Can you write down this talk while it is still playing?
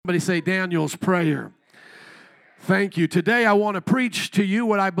Somebody say Daniel's prayer. Thank you. Today I want to preach to you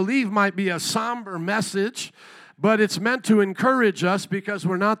what I believe might be a somber message, but it's meant to encourage us because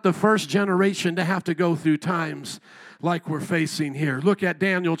we're not the first generation to have to go through times like we're facing here. Look at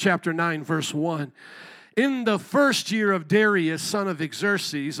Daniel chapter 9, verse 1. In the first year of Darius, son of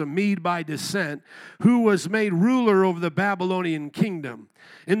Xerxes, a Mede by descent, who was made ruler over the Babylonian kingdom,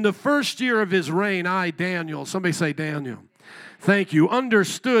 in the first year of his reign, I, Daniel, somebody say Daniel, thank you,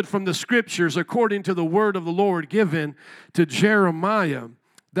 understood from the scriptures according to the word of the Lord given to Jeremiah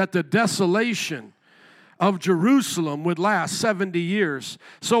that the desolation of Jerusalem would last 70 years.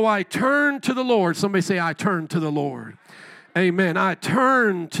 So I turned to the Lord. Somebody say, I turned to the Lord. Amen. I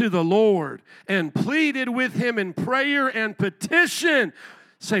turned to the Lord and pleaded with him in prayer and petition.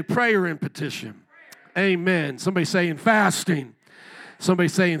 Say prayer and petition. Amen. Somebody say in fasting. Somebody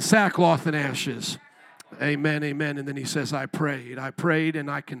say in sackcloth and ashes. Amen, amen. And then he says, I prayed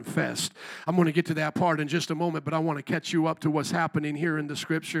and I confessed. I'm going to get to that part in just a moment, but I want to catch you up to what's happening here in the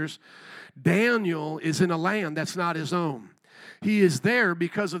scriptures. Daniel is in a land that's not his own. He is there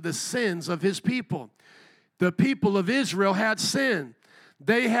because of the sins of his people. The people of Israel had sinned.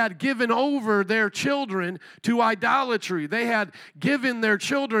 They had given over their children to idolatry. They had given their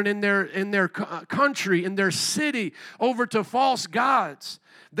children in their country, in their city, over to false gods.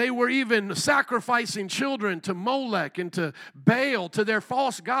 They were even sacrificing children to Molech and to Baal, to their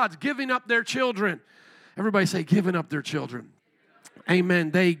false gods, giving up their children. Everybody say, giving up their children.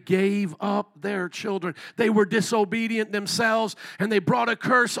 Amen. They gave up their children. They were disobedient themselves, and they brought a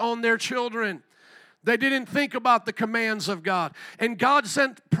curse on their children. They didn't think about the commands of God. And God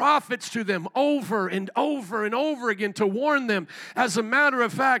sent prophets to them over and over and over again to warn them. As a matter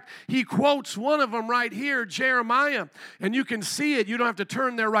of fact, he quotes one of them right here, Jeremiah. And you can see it. You don't have to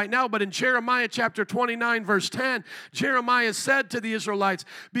turn there right now. But in Jeremiah chapter 29, verse 10, Jeremiah said to the Israelites,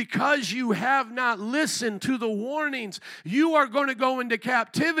 because you have not listened to the warnings, you are going to go into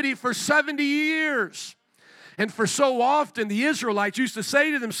captivity for 70 years. And for so often, the Israelites used to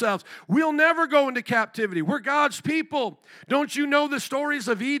say to themselves, we'll never go into captivity. We're God's people. Don't you know the stories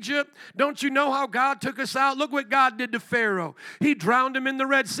of Egypt? Don't you know how God took us out? Look what God did to Pharaoh. He drowned him in the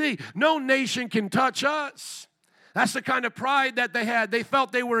Red Sea. No nation can touch us. That's the kind of pride that they had. They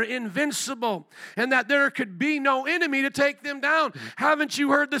felt they were invincible and that there could be no enemy to take them down. Haven't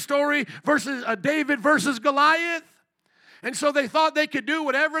you heard the story versus David versus Goliath? And so they thought they could do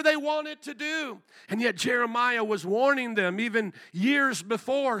whatever they wanted to do. And yet Jeremiah was warning them even years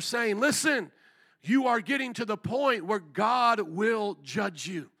before, saying, listen, you are getting to the point where God will judge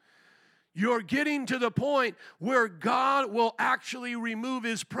you. You're getting to the point where God will actually remove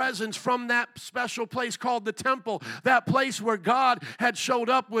his presence from that special place called the temple, that place where God had showed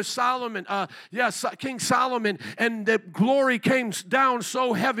up with Solomon, King Solomon, and the glory came down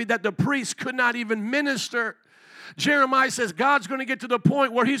so heavy that the priests could not even minister. Jeremiah says God's going to get to the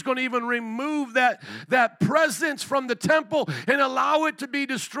point where he's going to even remove that presence from the temple and allow it to be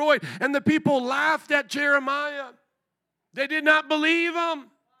destroyed. And the people laughed at Jeremiah. They did not believe him.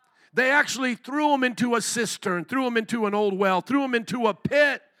 They actually threw him into a cistern, threw him into an old well, threw him into a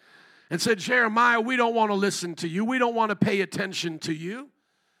pit and said, Jeremiah, we don't want to listen to you. We don't want to pay attention to you.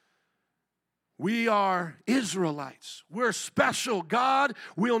 We are Israelites. We're special. God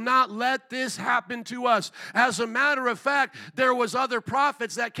will not let this happen to us. As a matter of fact, there was other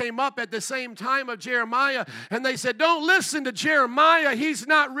prophets that came up at the same time of Jeremiah, and they said, don't listen to Jeremiah. He's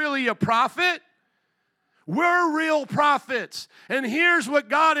not really a prophet. We're real prophets. And here's what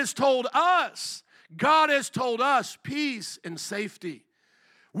God has told us. God has told us peace and safety.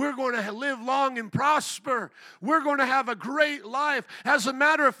 We're going to live long and prosper. We're going to have a great life. As a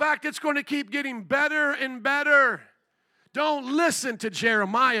matter of fact, it's going to keep getting better and better. Don't listen to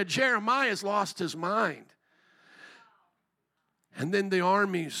Jeremiah. Jeremiah's lost his mind. And then the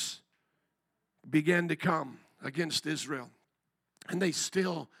armies began to come against Israel. And they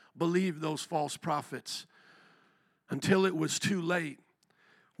still believed those false prophets until it was too late,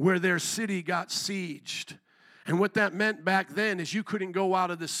 where their city got sieged. And what that meant back then is you couldn't go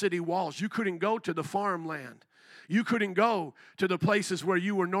out of the city walls. You couldn't go to the farmland. You couldn't go to the places where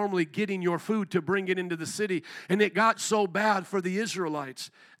you were normally getting your food to bring it into the city. And it got so bad for the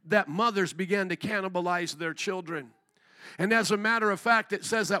Israelites that mothers began to cannibalize their children. And as a matter of fact, it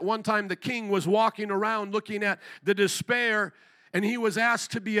says that one time the king was walking around looking at the despair, and he was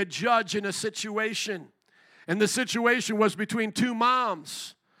asked to be a judge in a situation. And the situation was between two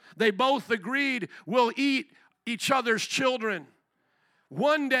moms. They both agreed, we'll eat each other's children.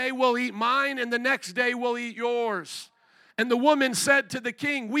 One day we'll eat mine, and the next day we'll eat yours. And the woman said to the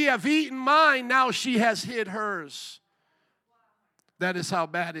king, we have eaten mine, now she has hid hers. That is how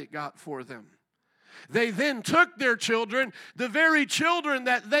bad it got for them. They then took their children, the very children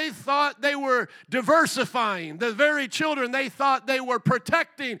that they thought they were diversifying, the very children they thought they were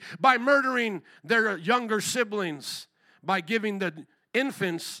protecting by murdering their younger siblings, by giving the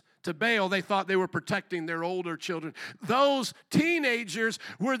infants to Baal. They thought they were protecting their older children. Those teenagers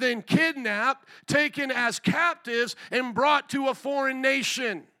were then kidnapped, taken as captives, and brought to a foreign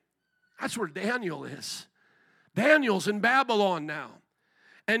nation. That's where Daniel is. Daniel's in Babylon now.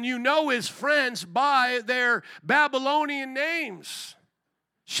 And you know his friends by their Babylonian names.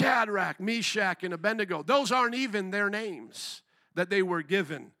 Shadrach, Meshach, and Abednego. Those aren't even their names that they were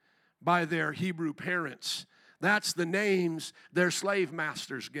given by their Hebrew parents. That's the names their slave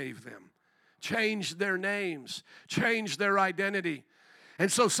masters gave them. Changed their names, changed their identity.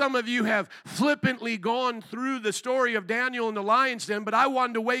 And so some of you have flippantly gone through the story of Daniel in the lion's den, but I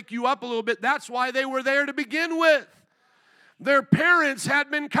wanted to wake you up a little bit. That's why they were there to begin with. Their parents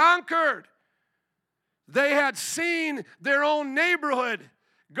had been conquered. They had seen their own neighborhood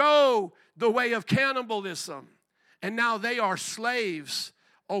go the way of cannibalism. And now they are slaves,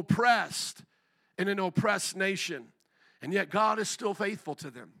 oppressed in an oppressed nation. And yet God is still faithful to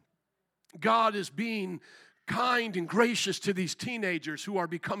them. God is being kind and gracious to these teenagers who are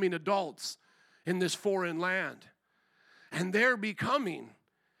becoming adults in this foreign land. And they're becoming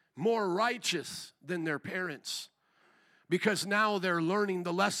more righteous than their parents, because now they're learning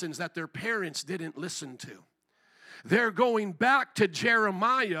the lessons that their parents didn't listen to. They're going back to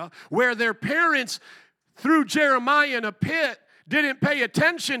Jeremiah, where their parents threw Jeremiah in a pit, didn't pay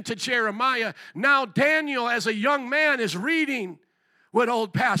attention to Jeremiah. Now Daniel, as a young man, is reading what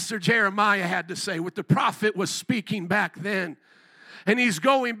old Pastor Jeremiah had to say, what the prophet was speaking back then. And he's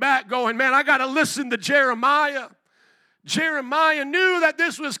going back going, man, I got to listen to Jeremiah. Jeremiah knew that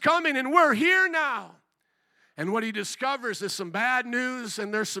this was coming, and we're here now. And what he discovers is some bad news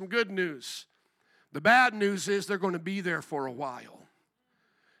and there's some good news. The bad news is they're going to be there for a while.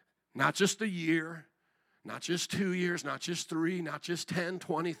 Not just a year, not just 2 years, not just 3, not just 10,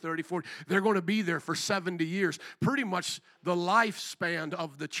 20, 30, 40. They're going to be there for 70 years, pretty much the lifespan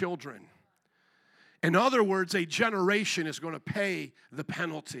of the children. In other words, a generation is going to pay the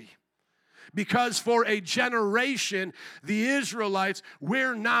penalty. Because for a generation, the Israelites,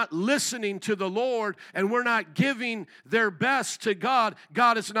 we're not listening to the Lord and we're not giving their best to God.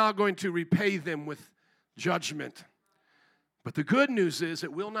 God is now going to repay them with judgment. But the good news is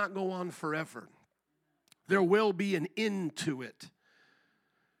it will not go on forever. There will be an end to it.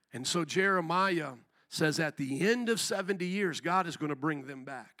 And so Jeremiah says at the end of 70 years, God is going to bring them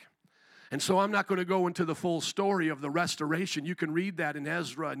back. And so I'm not going to go into the full story of the restoration. You can read that in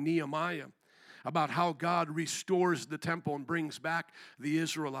Ezra and Nehemiah about how God restores the temple and brings back the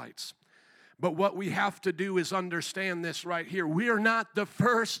Israelites. But what we have to do is understand this right here. We are not the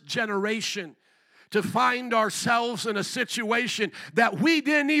first generation to find ourselves in a situation that we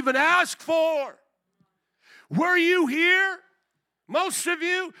didn't even ask for. Were you here, most of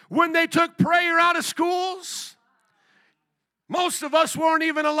you, when they took prayer out of schools? Most of us weren't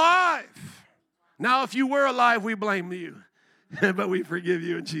even alive. Now, if you were alive, we blame you. But we forgive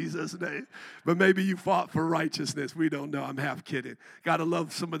you in Jesus' name. But maybe you fought for righteousness. We don't know. I'm half kidding. Got to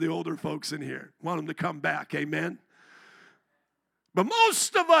love some of the older folks in here. Want them to come back. Amen? But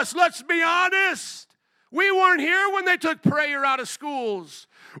most of us, let's be honest, we weren't here when they took prayer out of schools.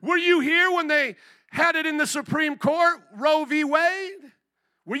 Were you here when they had it in the Supreme Court, Roe v. Wade?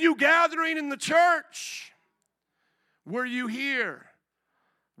 Were you gathering in the church? Were you here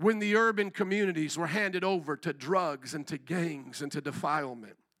when the urban communities were handed over to drugs and to gangs and to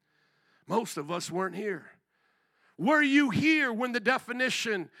defilement? Most of us weren't here. Were you here when the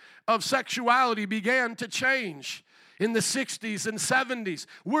definition of sexuality began to change in the 60s and 70s?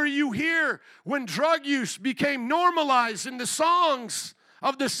 Were you here when drug use became normalized in the songs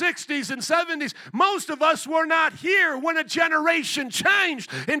of the 60s and 70s? Most of us were not here when a generation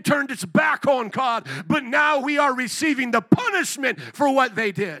changed and turned its back on God, but now we are receiving the punishment for what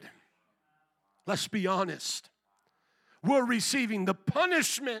they did. Let's be honest. We're receiving the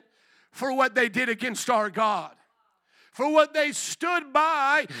punishment for what they did against our God, for what they stood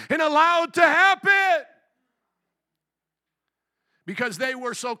by and allowed to happen, because they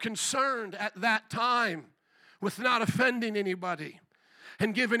were so concerned at that time with not offending anybody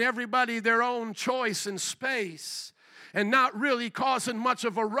and giving everybody their own choice and space and not really causing much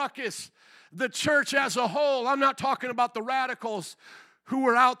of a ruckus. The church as a whole, I'm not talking about the radicals who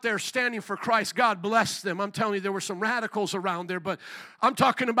were out there standing for Christ. God bless them. I'm telling you, there were some radicals around there, but I'm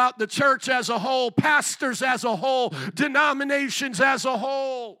talking about the church as a whole, pastors as a whole, denominations as a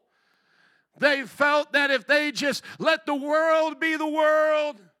whole. They felt that if they just let the world be the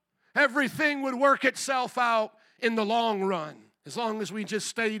world, everything would work itself out in the long run. As long as we just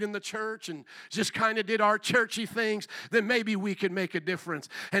stayed in the church and just kind of did our churchy things, then maybe we could make a difference.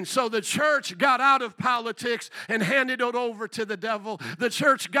 And so the church got out of politics and handed it over to the devil. The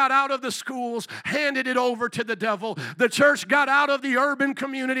church got out of the schools, handed it over to the devil. The church got out of the urban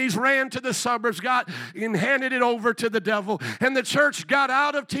communities, ran to the suburbs, and handed it over to the devil. And the church got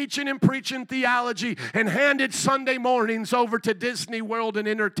out of teaching and preaching theology and handed Sunday mornings over to Disney World and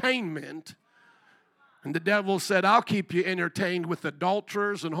entertainment. And the devil said, I'll keep you entertained with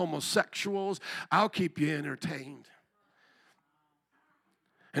adulterers and homosexuals. I'll keep you entertained.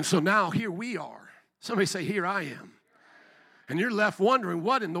 And so now here we are. Somebody say, here I am. And you're left wondering,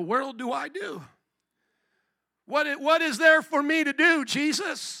 what in the world do I do? What is there for me to do,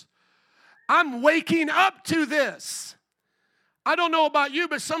 Jesus? I'm waking up to this. I don't know about you,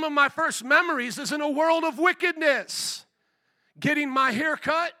 but some of my first memories is in a world of wickedness. Getting my hair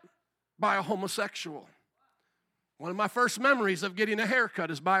cut by a homosexual. One of my first memories of getting a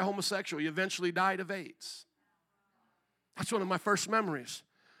haircut is by a homosexual. He eventually died of AIDS. That's one of my first memories.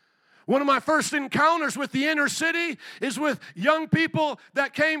 One of my first encounters with the inner city is with young people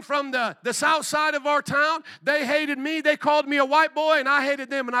that came from the south side of our town. They hated me. They called me a white boy, and I hated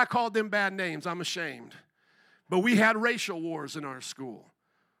them, and I called them bad names. I'm ashamed. But we had racial wars in our school.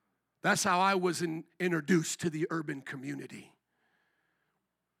 That's how I was introduced to the urban community.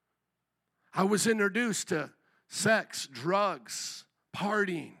 I was introduced to sex, drugs,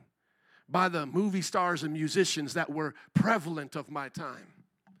 partying by the movie stars and musicians that were prevalent of my time.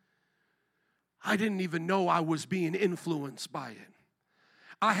 I didn't even know I was being influenced by it.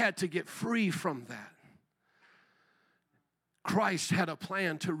 I had to get free from that. Christ had a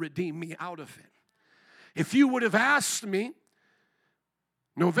plan to redeem me out of it. If you would have asked me,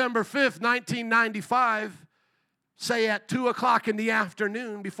 November 5th, 1995, say at 2 o'clock in the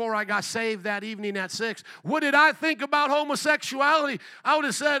afternoon before I got saved that evening at 6, what did I think about homosexuality? I would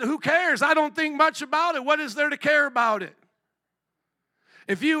have said, who cares? I don't think much about it. What is there to care about it?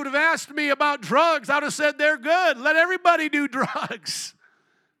 If you would have asked me about drugs, I would have said they're good. Let everybody do drugs.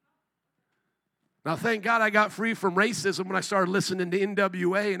 Now, thank God I got free from racism when I started listening to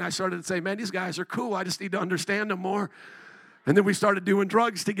NWA, and I started to say, man, these guys are cool. I just need to understand them more. And then we started doing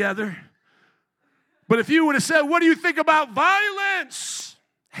drugs together. But if you would have said, what do you think about violence?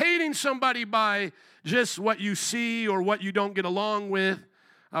 Hating somebody by just what you see or what you don't get along with,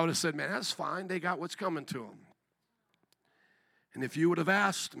 I would have said, man, that's fine. They got what's coming to them. And if you would have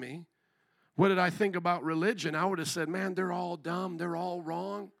asked me, what did I think about religion? I would have said, man, they're all dumb. They're all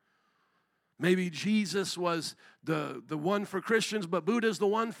wrong. Maybe Jesus was the one for Christians, but Buddha's the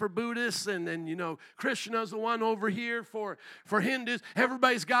one for Buddhists, and then, Krishna's the one over here for Hindus.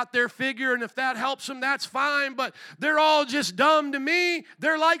 Everybody's got their figure, and if that helps them, that's fine, but they're all just dumb to me.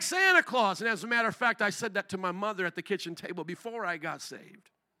 They're like Santa Claus. And as a matter of fact, I said that to my mother at the kitchen table before I got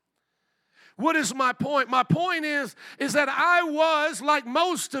saved. What is my point? My point is that I was, like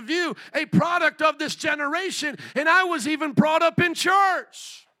most of you, a product of this generation, and I was even brought up in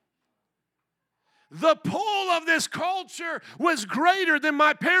church. The pull of this culture was greater than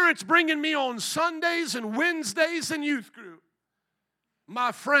my parents bringing me on Sundays and Wednesdays and youth group.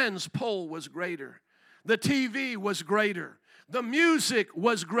 My friends' pull was greater. The TV was greater. The music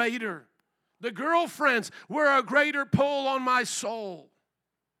was greater. The girlfriends were a greater pull on my soul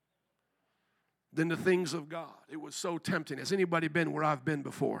than the things of God. It was so tempting. Has anybody been where I've been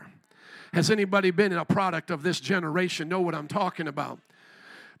before? Has anybody been a product of this generation? Know what I'm talking about?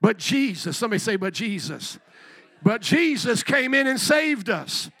 But Jesus, somebody say, but Jesus. But Jesus came in and saved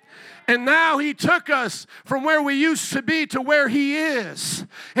us. And now He took us from where we used to be to where He is.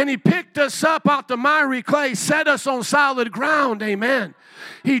 And He picked us up out the miry clay, set us on solid ground. Amen.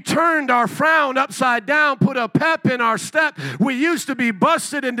 He turned our frown upside down, put a pep in our step. We used to be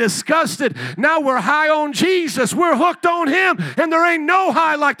busted and disgusted. Now we're high on Jesus. We're hooked on Him. And there ain't no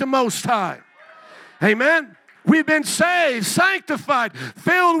high like the Most High. Amen. We've been saved, sanctified,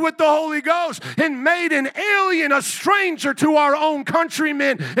 filled with the Holy Ghost, and made an alien, a stranger to our own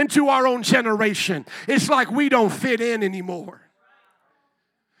countrymen and to our own generation. It's like we don't fit in anymore.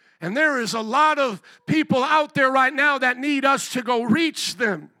 And there is a lot of people out there right now that need us to go reach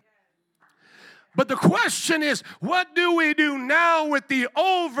them. But the question is, what do we do now with the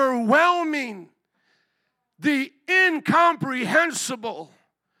overwhelming, the incomprehensible,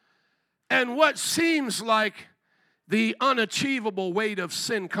 and what seems like the unachievable weight of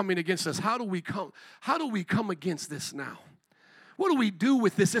sin coming against us? How do we come against this now? what do we do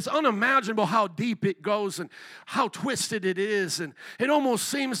with this? It's unimaginable how deep it goes and how twisted it is. And it almost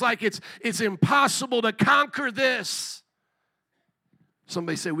seems like it's impossible to conquer this.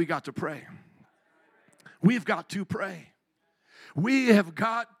 Somebody say, we got to pray. We've got to pray. We have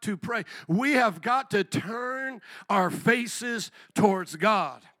got to pray. We have got to turn our faces towards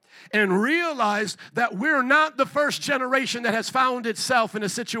God and realize that we're not the first generation that has found itself in a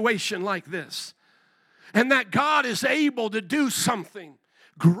situation like this. And that God is able to do something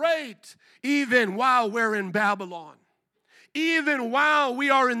great even while we're in Babylon. Even while we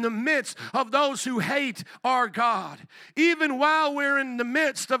are in the midst of those who hate our God. Even while we're in the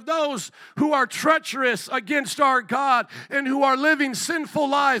midst of those who are treacherous against our God and who are living sinful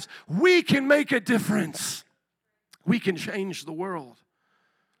lives, we can make a difference. We can change the world.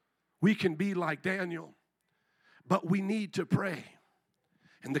 We can be like Daniel. But we need to pray.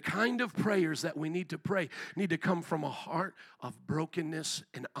 And the kind of prayers that we need to pray need to come from a heart of brokenness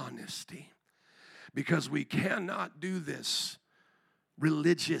and honesty. Because we cannot do this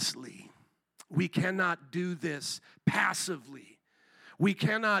religiously. We cannot do this passively. We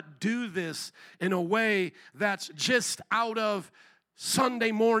cannot do this in a way that's just out of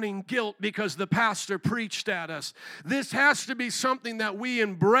Sunday morning guilt because the pastor preached at us. This has to be something that we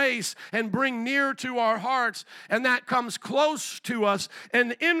embrace and bring near to our hearts, and that comes close to us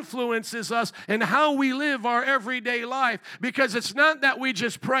and influences us in how we live our everyday life. Because it's not that we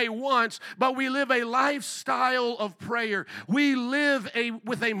just pray once, but we live a lifestyle of prayer. We live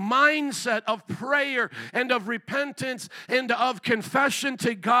with a mindset of prayer and of repentance and of confession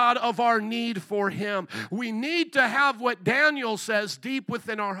to God of our need for Him. We need to have what Daniel says deep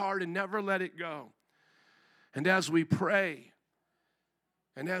within our heart and never let it go. And as we pray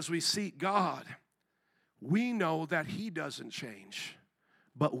and as we seek God, we know that He doesn't change,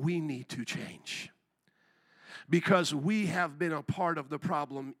 but we need to change because we have been a part of the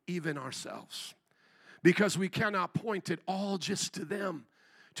problem even ourselves, because we cannot point it all just to them,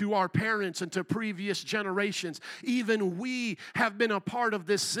 to our parents and to previous generations. Even we have been a part of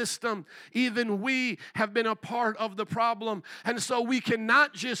this system. Even we have been a part of the problem. And so we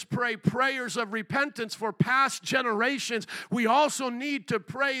cannot just pray prayers of repentance for past generations. We also need to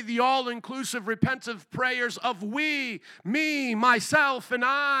pray the all-inclusive repentive prayers of we, me, myself, and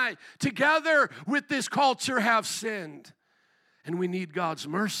I, together with this culture have sinned. And we need God's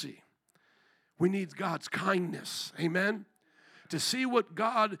mercy. We need God's kindness. Amen? To see what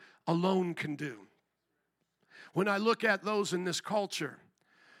God alone can do. When I look at those in this culture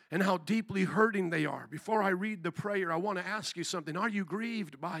and how deeply hurting they are, before I read the prayer, I want to ask you something. Are you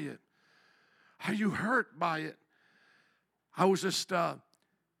grieved by it? Are you hurt by it? I was just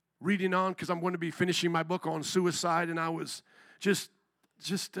reading on because I'm going to be finishing my book on suicide, and I was just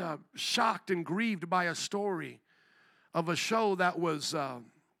shocked and grieved by a story of a show that was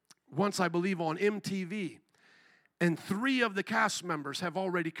once, I believe, on MTV. And 3 of the cast members have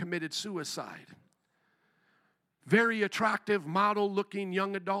already committed suicide. Very attractive, model-looking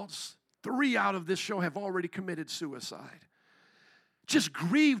young adults. 3 out of this show have already committed suicide. Just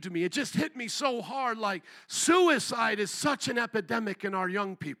grieved me. It just hit me so hard. Like, suicide is such an epidemic in our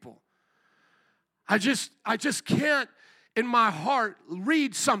young people. I just can't, in my heart,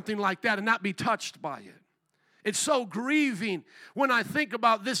 read something like that and not be touched by it. It's so grieving when I think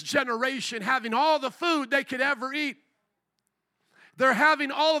about this generation having all the food they could ever eat. They're having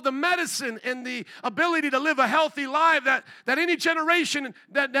all of the medicine and the ability to live a healthy life that any generation,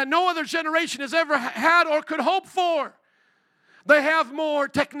 that no other generation has ever had or could hope for. They have more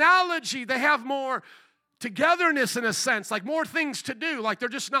technology. They have more togetherness in a sense, like more things to do. Like they're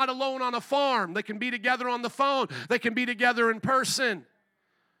just not alone on a farm. They can be together on the phone. They can be together in person.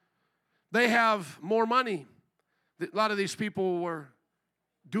 They have more money. A lot of these people were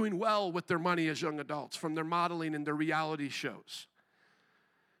doing well with their money as young adults from their modeling and their reality shows.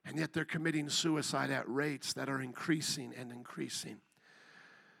 And yet they're committing suicide at rates that are increasing and increasing.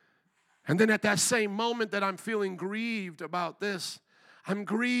 And then at that same moment that I'm feeling grieved about this, I'm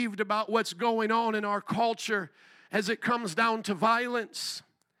grieved about what's going on in our culture as it comes down to violence.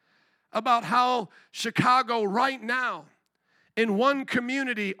 About how Chicago right now, in one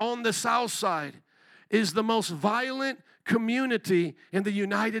community on the south side, is the most violent community in the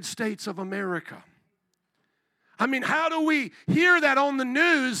United States of America. I mean, how do we hear that on the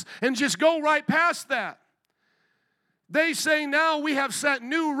news and just go right past that? They say now we have set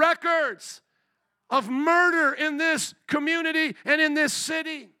new records of murder in this community and in this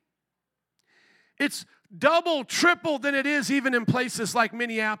city. It's double, triple than it is even in places like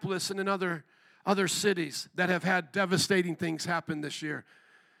Minneapolis and in other cities that have had devastating things happen this year.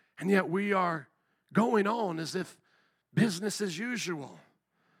 And yet we are going on as if business as usual.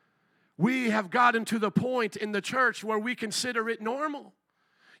 We have gotten to the point in the church where we consider it normal.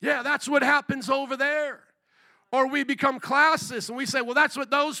 Yeah, that's what happens over there. Or we become classist and we say, well, that's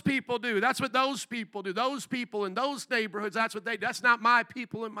what those people do. That's what those people do. Those people in those neighborhoods, that's what they do. That's not my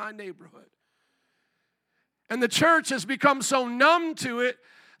people in my neighborhood. And the church has become so numb to it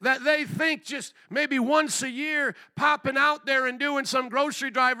that they think just maybe once a year popping out there and doing some grocery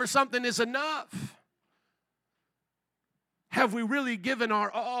drive or something is enough. Have we really given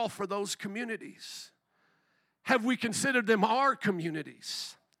our all for those communities? Have we considered them our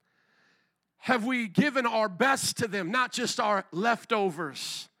communities? Have we given our best to them, not just our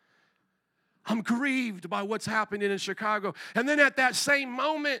leftovers? I'm grieved by what's happening in Chicago. And then at that same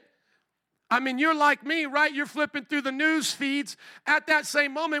moment, I mean, you're like me, right? You're flipping through the news feeds. At that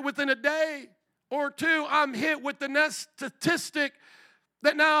same moment, within a day or two, I'm hit with the next statistic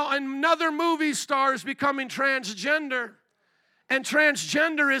that now another movie star is becoming transgender. And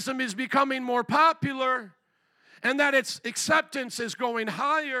transgenderism is becoming more popular, and that its acceptance is going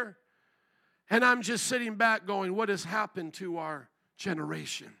higher. And I'm just sitting back going, what has happened to our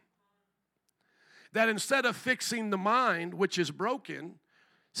generation? That instead of fixing the mind, which is broken,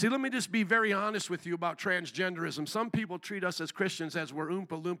 see, let me just be very honest with you about transgenderism. Some people treat us as Christians as we're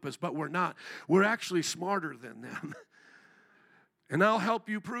Oompa Loompas, but we're not. We're actually smarter than them. And I'll help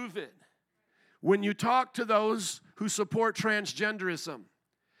you prove it. When you talk to those who support transgenderism,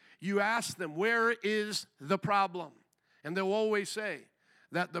 you ask them, where is the problem? And they'll always say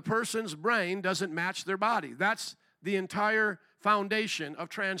that the person's brain doesn't match their body. That's the entire foundation of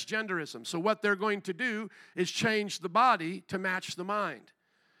transgenderism. So what they're going to do is change the body to match the mind.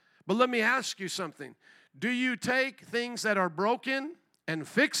 But let me ask you something. Do you take things that are broken and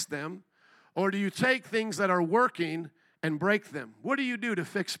fix them, or do you take things that are working and break them? What do you do to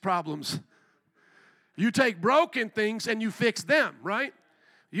fix problems? You take broken things and you fix them, right?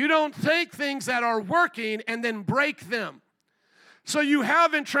 You don't take things that are working and then break them. So you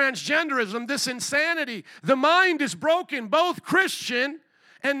have in transgenderism this insanity. The mind is broken. Both Christian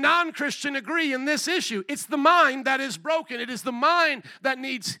and non-Christian agree in this issue. It's the mind that is broken. It is the mind that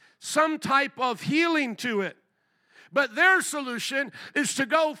needs some type of healing to it. But their solution is to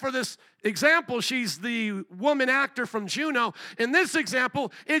go for this example. She's the woman actor from Juno. In this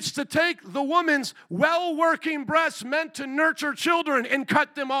example, it's to take the woman's well-working breasts meant to nurture children and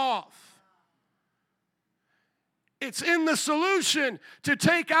cut them off. It's in the solution to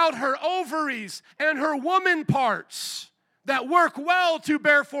take out her ovaries and her woman parts that work well to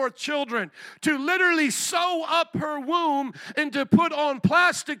bear forth children, to literally sew up her womb and to put on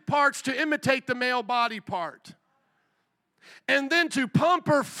plastic parts to imitate the male body part. And then to pump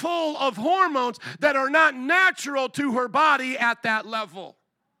her full of hormones that are not natural to her body at that level.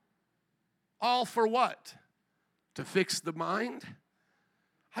 All for what? To fix the mind?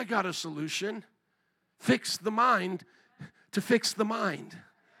 I got a solution. Fix the mind to fix the mind.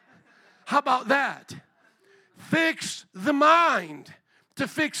 How about that? Fix the mind to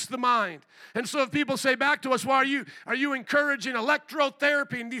fix the mind. And so if people say back to us, well, are you encouraging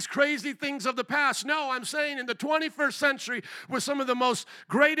electrotherapy and these crazy things of the past? No, I'm saying in the 21st century, with some of the most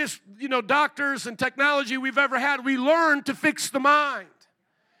greatest, doctors and technology we've ever had, we learned to fix the mind.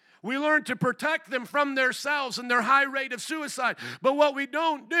 We learn to protect them from themselves and their high rate of suicide. But what we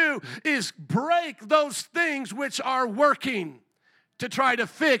don't do is break those things which are working to try to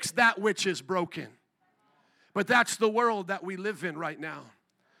fix that which is broken. But that's the world that we live in right now.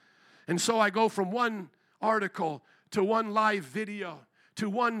 And so I go from one article to one live video to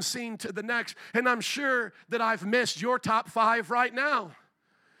one scene to the next. And I'm sure that I've missed your top 5 right now.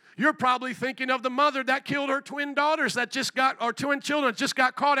 You're probably thinking of the mother that killed her twin daughters or twin children just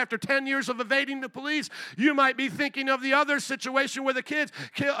got caught after 10 years of evading the police. You might be thinking of the other situation where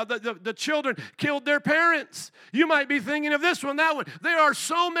the children killed their parents. You might be thinking of this one, that one. There are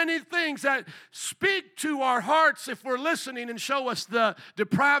so many things that speak to our hearts if we're listening and show us the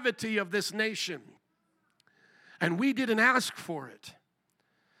depravity of this nation. And we didn't ask for it.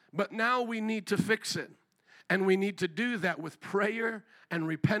 But now we need to fix it. And we need to do that with prayer and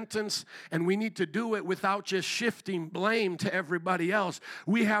repentance, and we need to do it without just shifting blame to everybody else.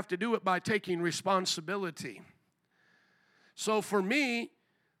 We have to do it by taking responsibility. So for me,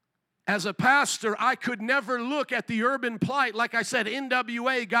 as a pastor, I could never look at the urban plight. Like I said,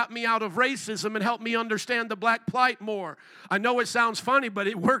 NWA got me out of racism and helped me understand the black plight more. I know it sounds funny, but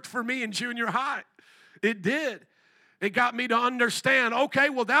it worked for me in junior high. It did. It got me to understand, okay,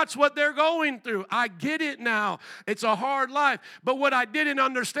 well, that's what they're going through. I get it now. It's a hard life. But what I didn't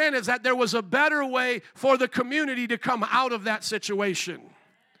understand is that there was a better way for the community to come out of that situation.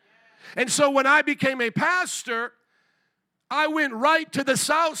 And so when I became a pastor, I went right to the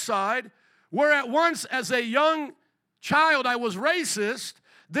south side, where at once as a young child I was racist.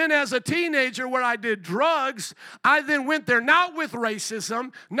 Then as a teenager where I did drugs, I then went there not with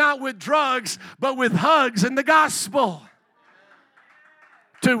racism, not with drugs, but with hugs and the gospel.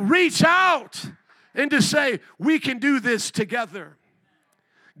 To reach out and to say, we can do this together.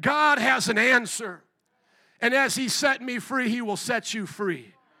 God has an answer. And as He set me free, He will set you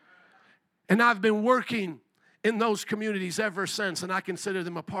free. And I've been working in those communities ever since, and I consider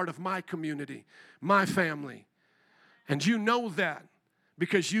them a part of my community, my family. And you know that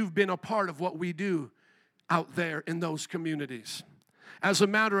because you've been a part of what we do out there in those communities. As a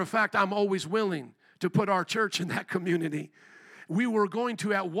matter of fact, I'm always willing to put our church in that community. We were going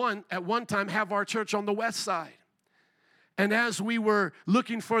to at one time have our church on the west side. And as we were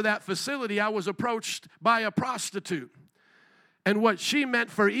looking for that facility, I was approached by a prostitute. And what she meant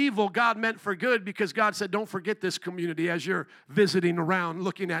for evil, God meant for good, because God said, don't forget this community as you're visiting around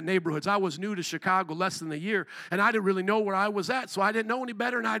looking at neighborhoods. I was new to Chicago less than a year, and I didn't really know where I was at, so I didn't know any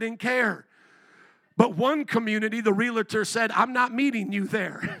better, and I didn't care. But one community, the realtor said, I'm not meeting you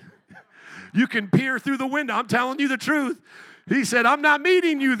there. You can peer through the window. I'm telling you the truth. He said, I'm not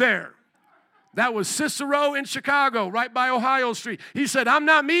meeting you there. That was Cicero in Chicago, right by Ohio Street. He said, I'm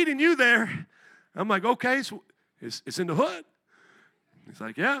not meeting you there. I'm like, okay, so it's in the hood. He's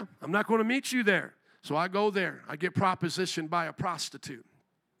like, yeah, I'm not going to meet you there. So I go there. I get propositioned by a prostitute.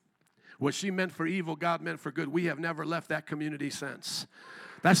 What she meant for evil, God meant for good. We have never left that community since.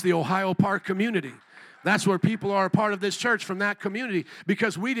 That's the Ohio Park community. That's where people are a part of this church, from that community,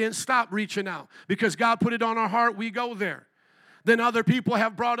 because we didn't stop reaching out. Because God put it on our heart, we go there. Then other people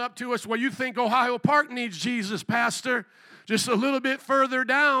have brought up to us, well, you think Ohio Park needs Jesus, Pastor? Just a little bit further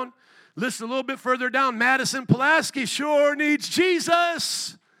down. Listen, a little bit further down, Madison Pulaski sure needs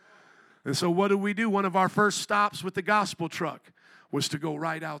Jesus. And so what do? One of our first stops with the gospel truck was to go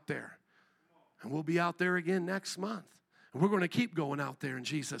right out there. And we'll be out there again next month. And we're going to keep going out there in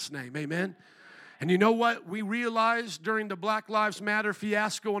Jesus' name. Amen. And you know what? We realized during the Black Lives Matter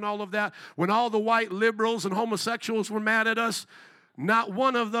fiasco and all of that, when all the white liberals and homosexuals were mad at us, not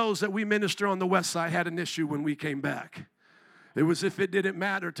one of those that we minister on the west side had an issue when we came back. It was if it didn't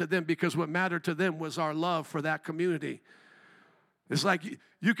matter to them, because what mattered to them was our love for that community. It's like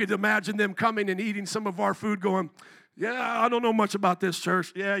you could imagine them coming and eating some of our food going, yeah, I don't know much about this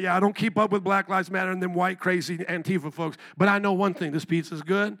church. Yeah, I don't keep up with Black Lives Matter and them white, crazy Antifa folks. But I know one thing, this pizza's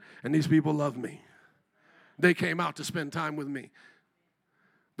good, and these people love me. They came out to spend time with me.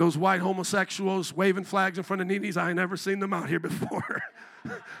 Those white homosexuals waving flags in front of Nini's, I ain't never seen them out here before.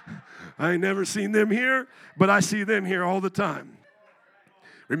 I ain't never seen them here, but I see them here all the time.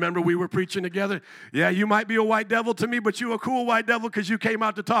 Remember we were preaching together? Yeah, you might be a white devil to me, but you a cool white devil because you came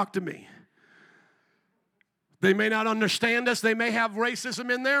out to talk to me. They may not understand us. They may have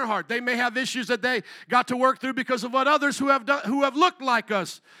racism in their heart. They may have issues that they got to work through because of what others who have looked like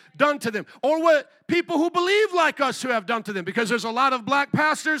us done to them, or what people who believe like us who have done to them. Because there's a lot of black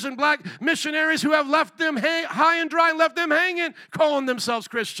pastors and black missionaries who have left them high and dry and left them hanging, calling themselves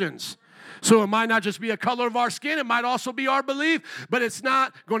Christians. So it might not just be a color of our skin. It might also be our belief, but it's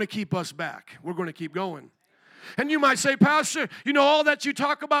not going to keep us back. We're going to keep going. And you might say, Pastor, you know, all that you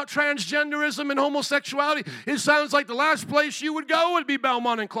talk about transgenderism and homosexuality, it sounds like the last place you would go would be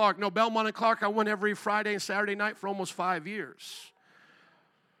Belmont and Clark. No, Belmont and Clark, I went every Friday and Saturday night for almost 5 years.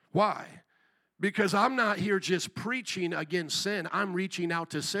 Why? Because I'm not here just preaching against sin. I'm reaching out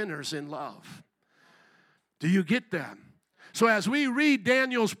to sinners in love. Do you get that? So as we read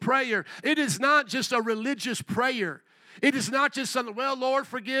Daniel's prayer, it is not just a religious prayer. It is not just something, well, Lord,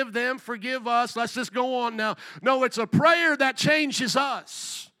 forgive them, forgive us, let's just go on now. No, it's a prayer that changes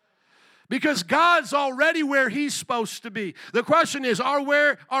us. Because God's already where He's supposed to be. The question is, are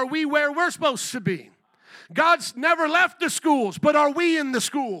we where we're supposed to be? God's never left the schools, but are we in the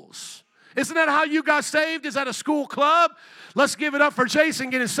schools? Isn't that how you got saved? Is that a school club? Let's give it up for Jason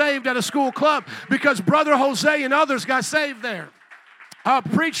getting saved at a school club, because Brother Jose and others got saved there.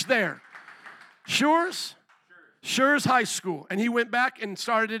 Preached there. Schurz High School. And he went back and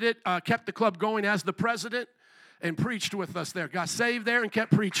started it, kept the club going as the president, and preached with us there. Got saved there and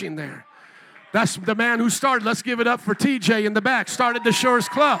kept preaching there. That's the man who started. Let's give it up for TJ in the back. Started the Schurz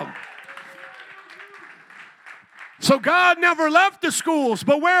Club. So God never left the schools,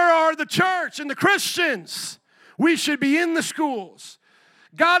 but where are the church and the Christians? We should be in the schools.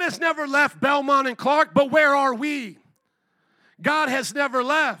 God has never left Belmont and Clark, but where are we? God has never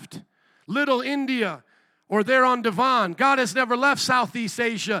left Little India or there on Devon. God has never left Southeast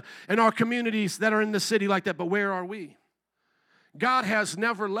Asia and our communities that are in the city like that, but where are we? God has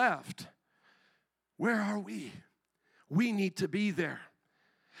never left. Where are we? We need to be there.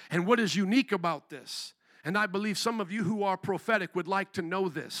 And what is unique about this, and I believe some of you who are prophetic would like to know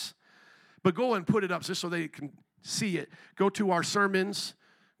this, but go and put it up just so they can see it. Go to our sermons,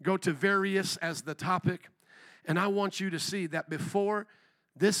 go to various as the topic, and I want you to see that before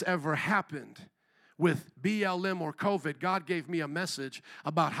this ever happened with BLM or COVID, God gave me a message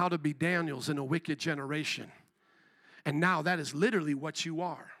about how to be Daniels in a wicked generation. And now that is literally what you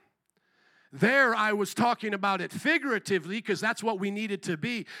are. There I was talking about it figuratively because that's what we needed to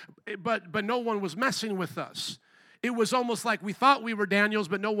be, but no one was messing with us. It was almost like we thought we were Daniels,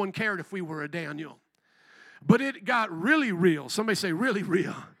 but no one cared if we were a Daniel. But it got really real. Somebody say really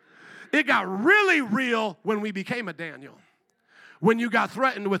real. It got really real when we became a Daniel. When you got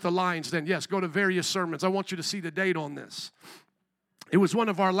threatened with the lions, then yes, go to various sermons. I want you to see the date on this. It was one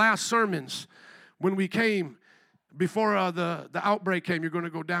of our last sermons when we came, before the outbreak came. You're going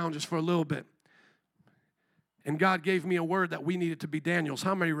to go down just for a little bit. And God gave me a word that we needed to be Daniels.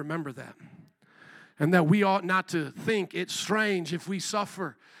 How many remember that? And that we ought not to think it's strange if we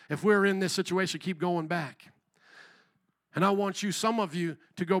suffer, if we're in this situation, keep going back. And I want you, some of you,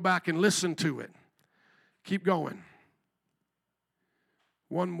 to go back and listen to it. Keep going.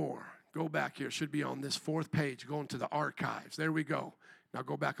 One more. Go back here. It should be on this 4th page. Going to the archives. There we go. Now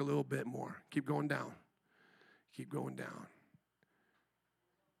go back a little bit more. Keep going down. Keep going down.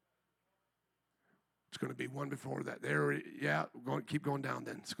 It's going to be one before that. There, yeah, keep going down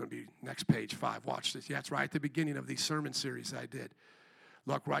then. It's going to be next page, 5. Watch this. Yeah, it's right at the beginning of these sermon series I did.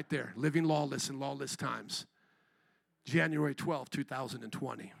 Look right there. Living lawless in lawless times. January 12,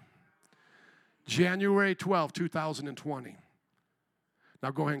 2020. January 12, 2020.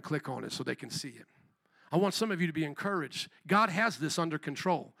 Now go ahead and click on it so they can see it. I want some of you to be encouraged. God has this under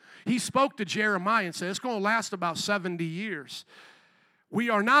control. He spoke to Jeremiah and said, it's going to last about 70 years. We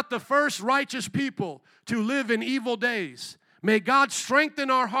are not the first righteous people to live in evil days. May God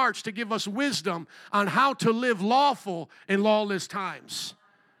strengthen our hearts to give us wisdom on how to live lawful in lawless times.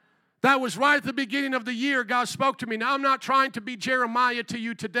 That was right at the beginning of the year. God spoke to me. Now, I'm not trying to be Jeremiah to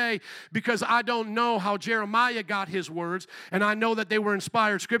you today because I don't know how Jeremiah got his words, and I know that they were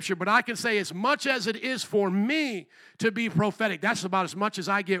inspired scripture, but I can say as much as it is for me to be prophetic, that's about as much as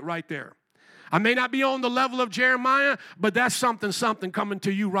I get right there. I may not be on the level of Jeremiah, but that's something coming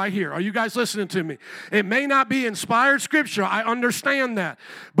to you right here. Are you guys listening to me? It may not be inspired scripture. I understand that.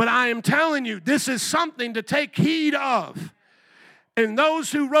 But I am telling you, this is something to take heed of. And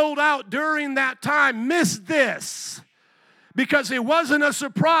those who rolled out during that time missed this because it wasn't a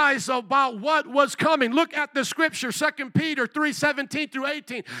surprise about what was coming. Look at the scripture, 2 Peter 3:17 through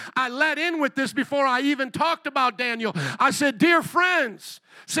 18. I let in with this before I even talked about Daniel. I said, dear friends,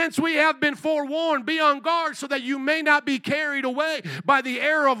 since we have been forewarned, be on guard so that you may not be carried away by the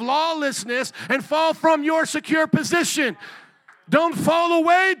air of lawlessness and fall from your secure position. Don't fall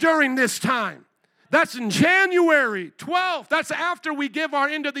away during this time. That's in January 12th. That's after we give our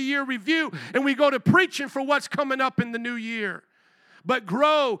end of the year review and we go to preaching for what's coming up in the new year. But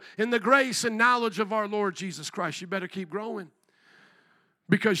grow in the grace and knowledge of our Lord Jesus Christ. You better keep growing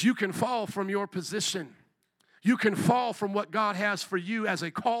because you can fall from your position. You can fall from what God has for you as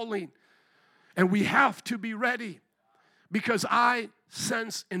a calling. And we have to be ready because I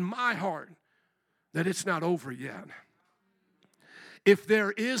sense in my heart that it's not over yet. If there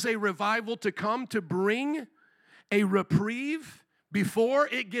is a revival to come to bring a reprieve before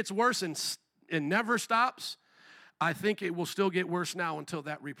it gets worse and never stops, I think it will still get worse now until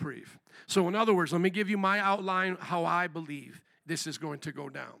that reprieve. So in other words, let me give you my outline how I believe this is going to go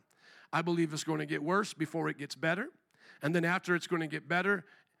down. I believe it's going to get worse before it gets better. And then after it's going to get better,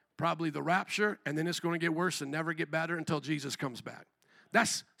 probably the rapture. And then it's going to get worse and never get better until Jesus comes back.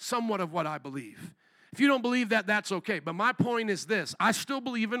 That's somewhat of what I believe. If you don't believe that, that's okay. But my point is this. I still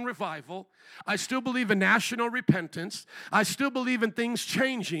believe in revival. I still believe in national repentance. I still believe in things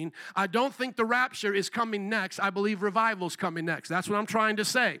changing. I don't think the rapture is coming next. I believe revival is coming next. That's what I'm trying to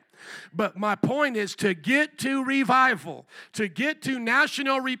say. But my point is to get to revival, to get to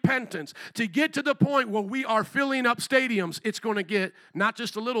national repentance, to get to the point where we are filling up stadiums, it's going to get not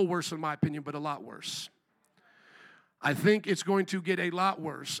just a little worse in my opinion, but a lot worse. I think it's going to get a lot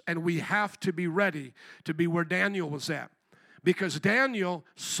worse, and we have to be ready to be where Daniel was at. Because Daniel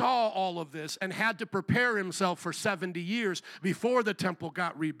saw all of this and had to prepare himself for 70 years before the temple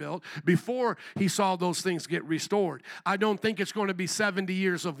got rebuilt, before he saw those things get restored. I don't think it's going to be 70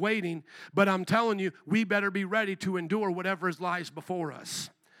 years of waiting, but I'm telling you, we better be ready to endure whatever lies before us.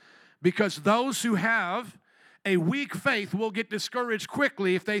 Because those who have a weak faith will get discouraged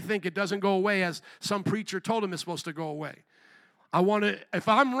quickly if they think it doesn't go away as some preacher told them it's supposed to go away. If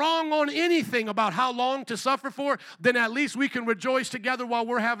I'm wrong on anything about how long to suffer for, then at least we can rejoice together while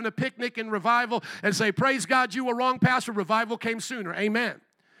we're having a picnic in revival and say, praise God, you were wrong, Pastor. Revival came sooner. Amen.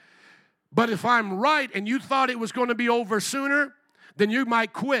 But if I'm right and you thought it was going to be over sooner, then you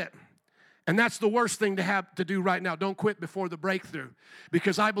might quit. And that's the worst thing to have to do right now. Don't quit before the breakthrough.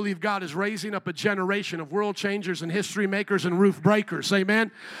 Because I believe God is raising up a generation of world changers and history makers and roof breakers.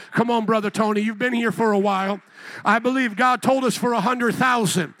 Amen? Come on, Brother Tony. You've been here for a while. I believe God told us for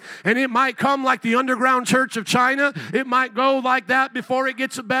 100,000. And it might come like the underground church of China. It might go like that before it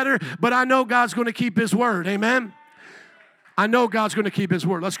gets better. But I know God's going to keep His word. Amen? I know God's going to keep His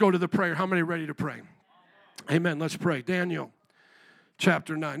word. Let's go to the prayer. How many are ready to pray? Amen. Let's pray. Daniel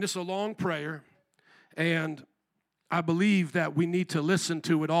chapter 9. This is a long prayer, and I believe that we need to listen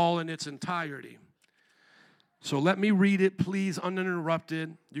to it all in its entirety. So let me read it, please,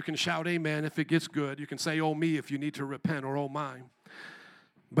 uninterrupted. You can shout amen if it gets good. You can say, oh, me, if you need to repent, or oh, mine.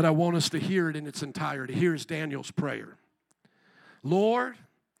 But I want us to hear it in its entirety. Here's Daniel's prayer. Lord,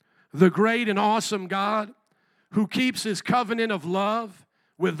 the great and awesome God, who keeps His covenant of love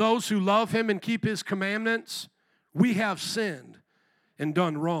with those who love Him and keep His commandments, we have sinned and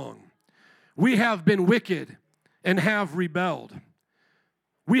done wrong. We have been wicked and have rebelled.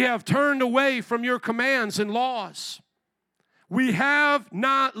 We have turned away from your commands and laws. We have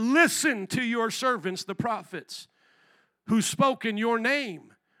not listened to your servants, the prophets, who spoke in your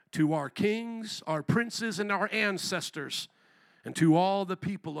name to our kings, our princes, and our ancestors, and to all the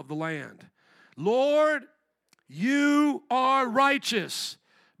people of the land. Lord, you are righteous,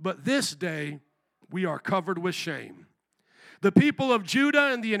 but this day we are covered with shame. The people of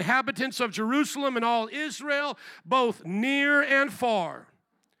Judah and the inhabitants of Jerusalem and all Israel, both near and far,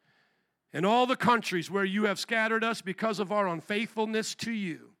 and all the countries where you have scattered us because of our unfaithfulness to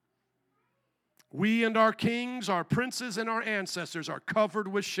you. We and our kings, our princes, and our ancestors are covered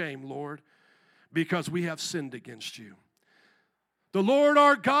with shame, Lord, because we have sinned against you. The Lord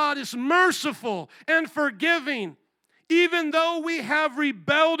our God is merciful and forgiving. Even though we have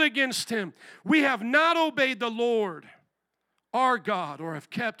rebelled against Him, we have not obeyed the Lord our God, or have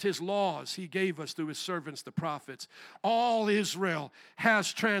kept His laws He gave us through His servants, the prophets. All Israel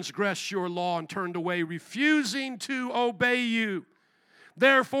has transgressed your law and turned away, refusing to obey you.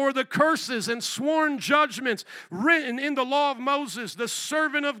 Therefore, the curses and sworn judgments written in the law of Moses, the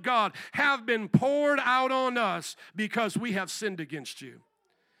servant of God, have been poured out on us because we have sinned against you.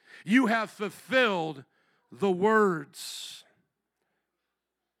 You have fulfilled the words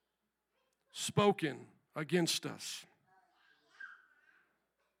spoken against us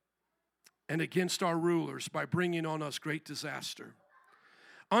and against our rulers by bringing on us great disaster.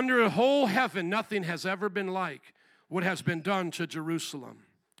 Under the whole heaven, nothing has ever been like what has been done to Jerusalem.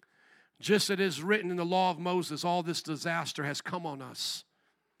 Just as it is written in the law of Moses, all this disaster has come on us.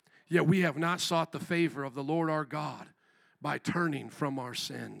 Yet we have not sought the favor of the Lord our God by turning from our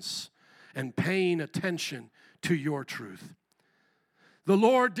sins and paying attention to your truth. The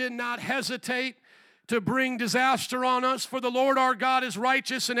Lord did not hesitate to bring disaster on us, for the Lord our God is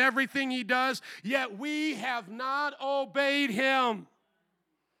righteous in everything He does, yet we have not obeyed Him.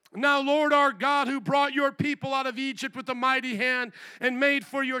 Now, Lord our God, who brought your people out of Egypt with a mighty hand and made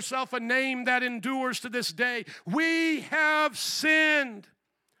for yourself a name that endures to this day, we have sinned.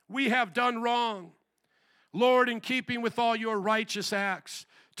 We have done wrong. Lord, in keeping with all your righteous acts,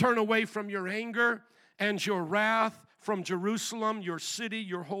 turn away from your anger and your wrath from Jerusalem, your city,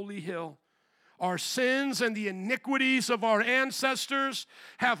 your holy hill. Our sins and the iniquities of our ancestors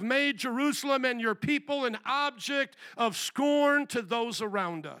have made Jerusalem and your people an object of scorn to those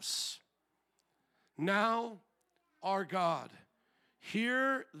around us. Now, our God,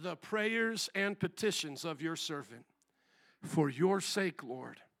 hear the prayers and petitions of your servant. For your sake,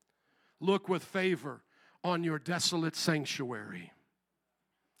 Lord, look with favor on your desolate sanctuary.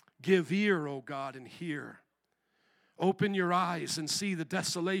 Give ear, O God, and hear. Open your eyes and see the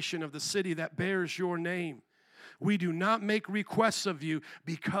desolation of the city that bears your name. We do not make requests of you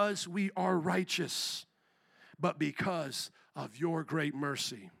because we are righteous, but because of your great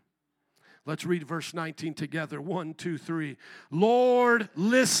mercy. Let's read verse 19 together. 1, 2, 3. Lord,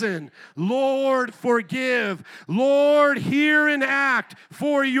 listen. Lord, forgive. Lord, hear and act.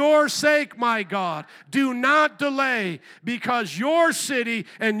 For your sake, my God, do not delay, because your city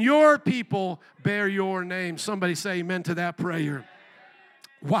and your people bear your name. Somebody say amen to that prayer.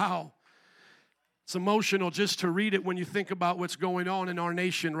 Wow. It's emotional just to read it when you think about what's going on in our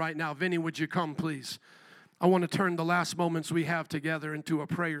nation right now. Vinny, would you come, please? I want to turn the last moments we have together into a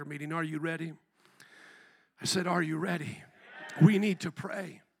prayer meeting. Are you ready? I said, are you ready? We need to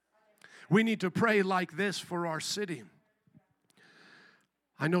pray. We need to pray like this for our city.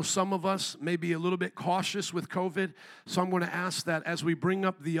 I know some of us may be a little bit cautious with COVID, so I'm going to ask that as we bring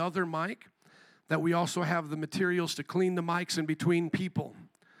up the other mic, that we also have the materials to clean the mics in between people.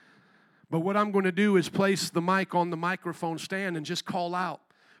 But what I'm going to do is place the mic on the microphone stand and just call out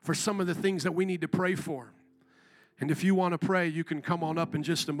for some of the things that we need to pray for. And if you want to pray, you can come on up in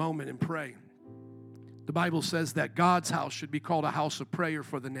just a moment and pray. The Bible says that God's house should be called a house of prayer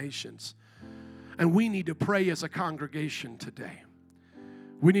for the nations. And we need to pray as a congregation today.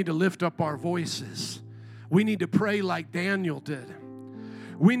 We need to lift up our voices. We need to pray like Daniel did.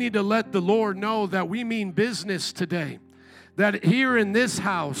 We need to let the Lord know that we mean business today. That here in this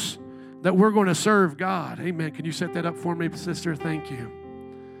house, that we're going to serve God. Amen. Can you set that up for me, sister? Thank you.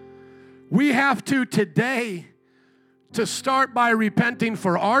 We have to today to start by repenting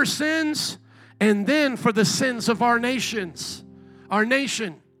for our sins and then for the sins of our nations, our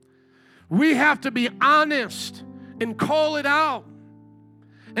nation. We have to be honest and call it out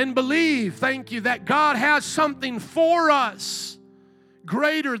and believe, thank you, that God has something for us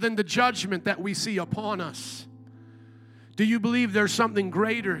greater than the judgment that we see upon us. Do you believe there's something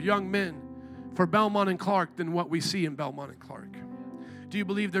greater, young men, for Belmont and Clark than what we see in Belmont and Clark? Do you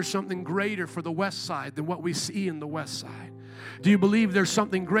believe there's something greater for the West Side than what we see in the West Side? Do you believe there's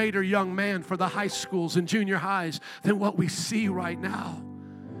something greater, young man, for the high schools and junior highs than what we see right now?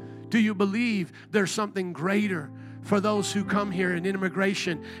 Do you believe there's something greater for those who come here in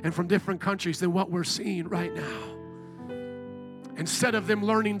immigration and from different countries than what we're seeing right now? Instead of them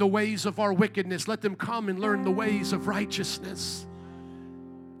learning the ways of our wickedness, let them come and learn the ways of righteousness.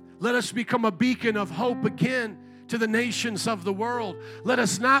 Let us become a beacon of hope again to the nations of the world. Let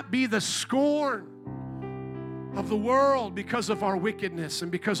us not be the scorn of the world because of our wickedness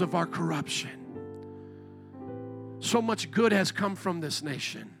and because of our corruption. So much good has come from this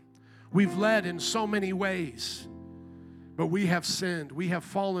nation. We've led in so many ways, but we have sinned. We have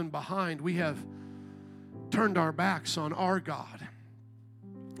fallen behind. We have turned our backs on our God.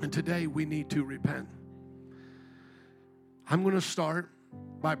 And today we need to repent. I'm going to start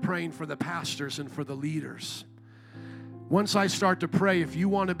by praying for the pastors and for the leaders. Once I start to pray, if you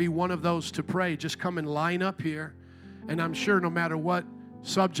want to be one of those to pray, just come and line up here. And I'm sure no matter what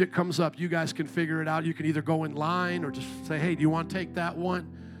subject comes up, you guys can figure it out. You can either go in line or just say, hey, do you want to take that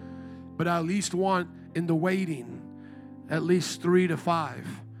one? But I at least want in the waiting at least 3 to 5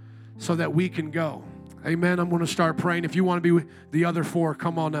 so that we can go. Amen. I'm going to start praying. If you want to be the other 4,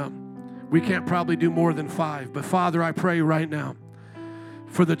 come on up. We can't probably do more than 5. But Father, I pray right now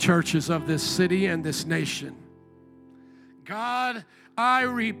for the churches of this city and this nation. God, I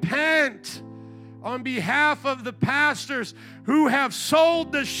repent on behalf of the pastors who have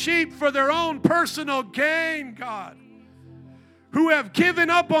sold the sheep for their own personal gain, God, who have given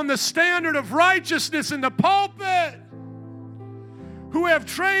up on the standard of righteousness in the pulpit, who have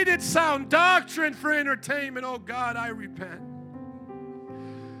traded sound doctrine for entertainment. Oh, God, I repent.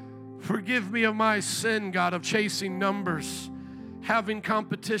 Forgive me of my sin, God, of chasing numbers, having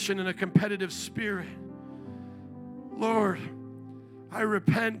competition and a competitive spirit. Lord, I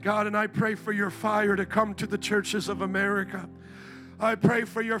repent, God, and I pray for your fire to come to the churches of America. I pray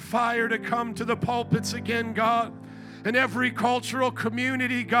for your fire to come to the pulpits again, God. In every cultural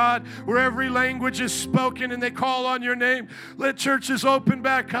community, God, where every language is spoken and they call on your name, let churches open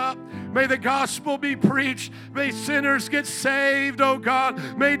back up. May the gospel be preached. May sinners get saved, oh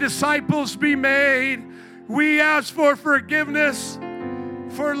God. May disciples be made. We ask for forgiveness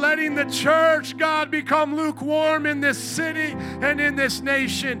for letting the church, God, become lukewarm in this city and in this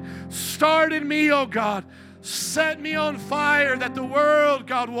nation. Start in me, oh God. Set me on fire that the world,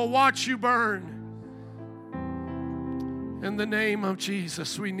 God, will watch you burn. In the name of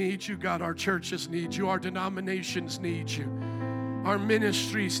Jesus, we need you, God. Our churches need you. Our denominations need you. Our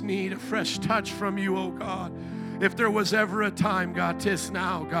ministries need a fresh touch from you, oh God. If there was ever a time, God, 'tis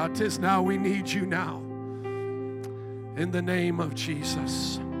now. God, 'tis now. We need you now. In the name of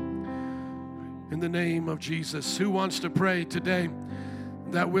Jesus. In the name of Jesus. Who wants to pray today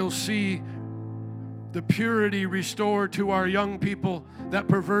that we'll see the purity restored to our young people, that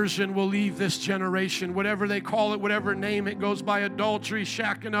perversion will leave this generation, whatever they call it, whatever name it goes by, adultery,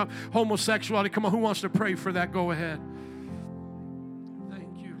 shacking up, homosexuality. Come on, who wants to pray for that? Go ahead.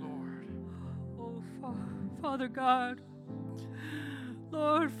 Thank you, Lord. Oh, Father God,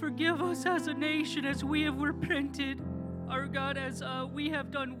 Lord, forgive us as a nation as we have repented. Our God, as we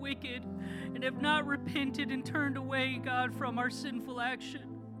have done wicked and have not repented and turned away, God, from our sinful action.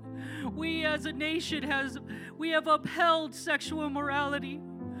 We as a nation we have upheld sexual immorality.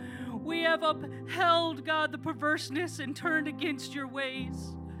 We have upheld, God, the perverseness and turned against your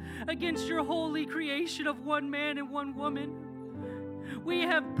ways, against your holy creation of one man and one woman. we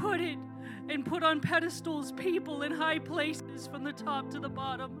have put it and put on pedestals people in high places from the top to the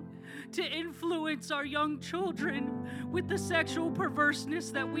bottom to influence our young children with the sexual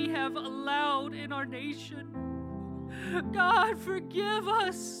perverseness that we have allowed in our nation. God, forgive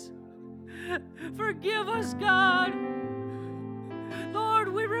us. Forgive us, God. Lord,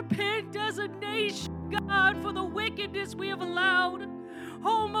 we repent as a nation, God, for the wickedness we have allowed.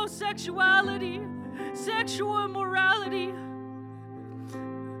 Homosexuality, sexual immorality,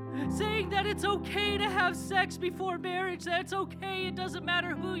 saying that it's okay to have sex before marriage, that it's okay, it doesn't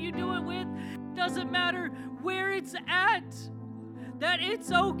matter who you do it with, it doesn't matter where it's at, that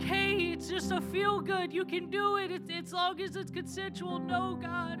it's okay, it's just a feel-good, you can do it, as long as it's consensual. No,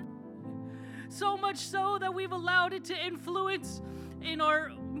 God. So much so that we've allowed it to influence in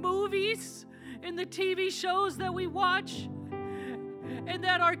our movies, in the TV shows that we watch, and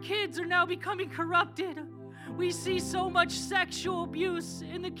that our kids are now becoming corrupted. We see so much sexual abuse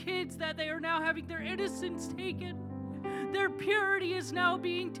in the kids that they are now having their innocence taken. Their purity is now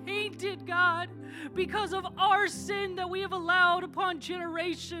being tainted, God, because of our sin that we have allowed upon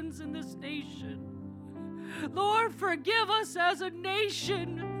generations in this nation. Lord, forgive us as a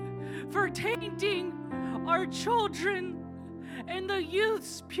nation for tainting our children and the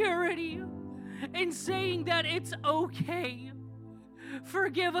youth's purity and saying that it's okay.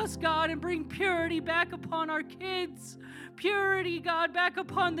 Forgive us, God, and bring purity back upon our kids. Purity, God, back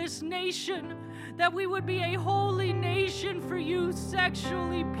upon this nation, that we would be a holy nation for you,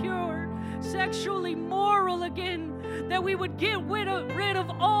 sexually pure, sexually moral again, that we would get rid of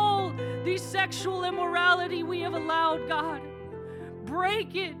all the sexual immorality we have allowed, God.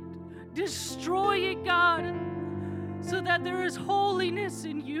 Break it, destroy it, God, so that there is holiness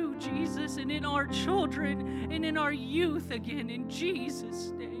in you, Jesus, and in our children and in our youth again, in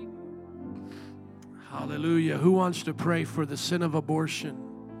Jesus' name. Hallelujah. Who wants to pray for the sin of abortion?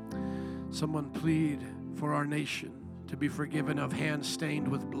 Someone plead for our nation to be forgiven of hands stained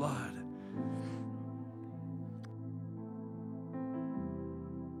with blood.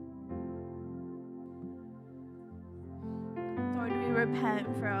 Lord, we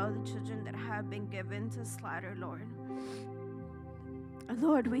repent for all the children that have been given to slaughter, Lord.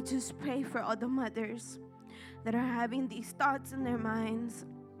 Lord, we just pray for all the mothers that are having these thoughts in their minds,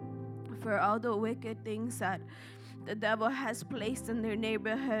 for all the wicked things that the devil has placed in their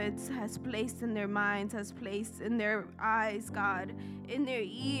neighborhoods, has placed in their minds, has placed in their eyes, God, in their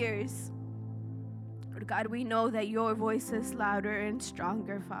ears. Lord God, we know that your voice is louder and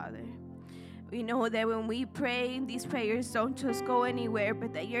stronger, Father. We know that when we pray, these prayers don't just go anywhere,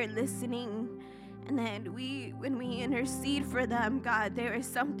 but that you're listening. And then when we intercede for them, God, there is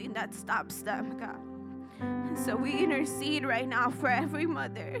something that stops them, God. And so we intercede right now for every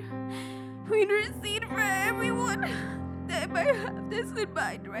mother. We intercede for everyone that might have this in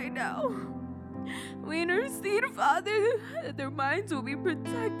mind right now. We intercede, Father, that their minds will be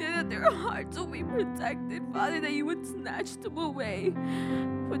protected, that their hearts will be protected, Father, that you would snatch them away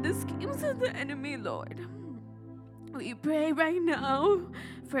from the schemes of the enemy, Lord. We pray right now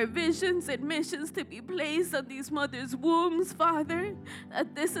for visions and missions to be placed on these mothers' wombs, Father,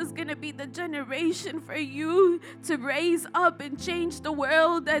 that this is going to be the generation for you to raise up and change the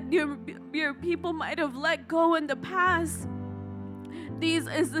world that your people might have let go in the past. This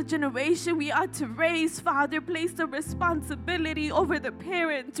is the generation we ought to raise, Father. Place the responsibility over the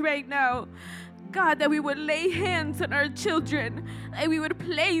parents right now. God, that we would lay hands on our children, that we would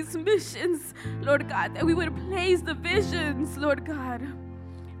place missions, Lord God, that we would place the visions, Lord God,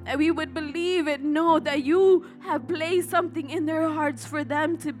 that we would believe and know that you have placed something in their hearts for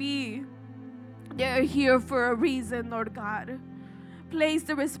them to be. They're here for a reason, Lord God. Place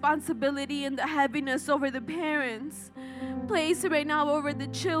the responsibility and the heaviness over the parents. Place it right now over the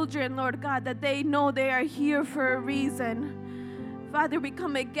children, Lord God, that they know they are here for a reason. Father, we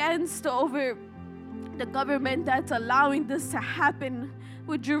come against over the government that's allowing this to happen.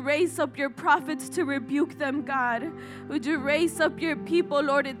 Would you raise up your prophets to rebuke them, God? Would you raise up your people,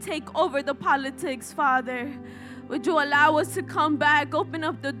 Lord, to take over the politics, Father? Would you allow us to come back, open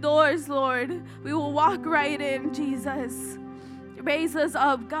up the doors, Lord? We will walk right in, Jesus. Raise us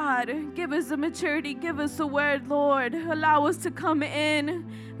up, God. Give us the maturity. Give us the word, Lord. Allow us to come in.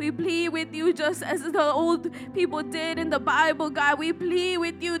 We plead with you just as the old people did in the Bible, God. We plead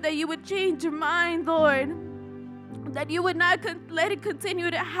with you that you would change your mind, Lord. That you would not let it continue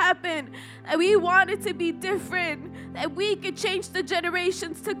to happen. That we want it to be different. That we could change the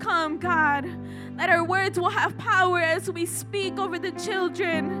generations to come, God. That our words will have power as we speak over the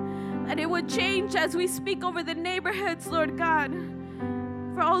children. That it would change as we speak over the neighborhoods, Lord God.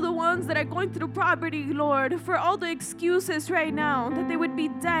 for all the ones that are going through poverty, Lord, for all the excuses right now, that they would be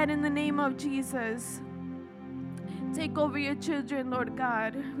dead in the name of Jesus. Take over your children, Lord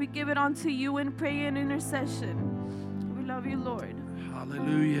God. We give it unto you in prayer and intercession. We love you, Lord.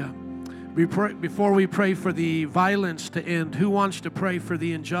 Hallelujah. We pray, before we pray for the violence to end, who wants to pray for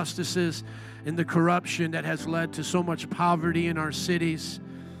the injustices and the corruption that has led to so much poverty in our cities?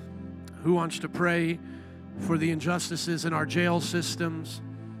 Who wants to pray for the injustices in our jail systems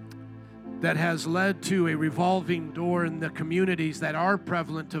that has led to a revolving door in the communities that are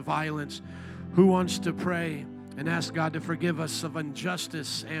prevalent to violence? Who wants to pray and ask God to forgive us of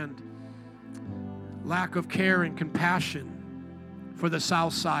injustice and lack of care and compassion for the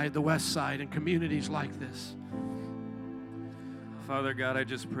South Side, the West Side, and communities like this? Father God, I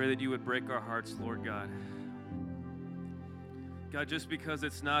just pray that you would break our hearts, Lord God. God, just because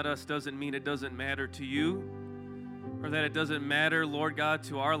it's not us doesn't mean it doesn't matter to you, or that it doesn't matter, Lord God,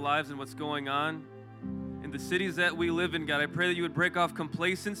 to our lives and what's going on in the cities that we live in. God, I pray that you would break off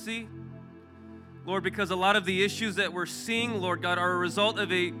complacency, Lord, because a lot of the issues that we're seeing, Lord God, are a result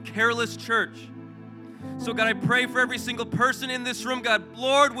of a careless church. So God, I pray for every single person in this room, God,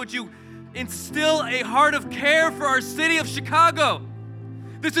 Lord, would you instill a heart of care for our city of Chicago?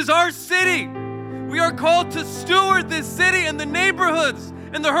 This is our city. We are called to steward this city and the neighborhoods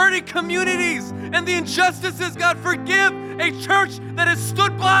and the hurting communities and the injustices. God, forgive a church that has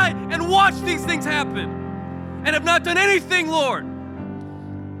stood by and watched these things happen and have not done anything, Lord.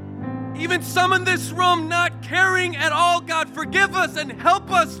 Even some in this room not caring at all. God, forgive us and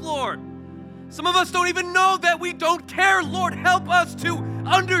help us, Lord. Some of us don't even know that we don't care. Lord, help us to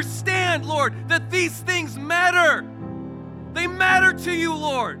understand, Lord, that these things matter. They matter to you,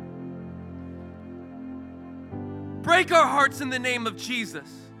 Lord. Break our hearts in the name of Jesus.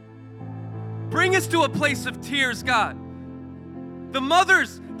 Bring us to a place of tears, God. The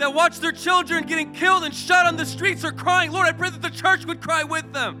mothers that watch their children getting killed and shot on the streets are crying. Lord, I pray that the church would cry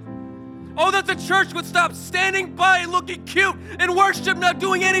with them. Oh, that the church would stop standing by and looking cute and worship, not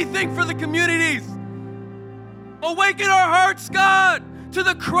doing anything for the communities. Awaken our hearts, God, to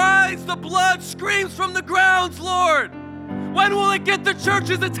the cries, the blood screams from the grounds, Lord. When will it get the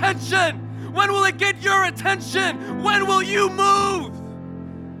church's attention? When will it get your attention? When will you move?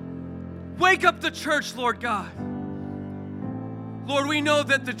 Wake up the church, Lord God. Lord, we know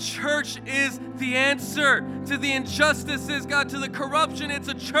that the church is the answer to the injustices, God, to the corruption. It's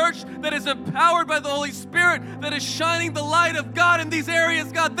a church that is empowered by the Holy Spirit, that is shining the light of God in these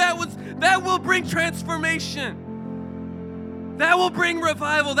areas, God. That will bring transformation. That will bring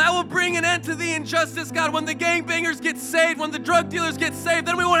revival. That will bring an end to the injustice, God. When the gangbangers get saved, when the drug dealers get saved,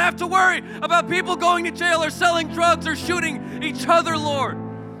 then we won't have to worry about people going to jail or selling drugs or shooting each other, Lord.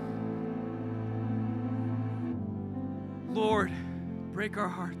 Lord, break our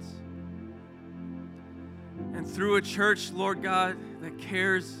hearts. And through a church, Lord God, that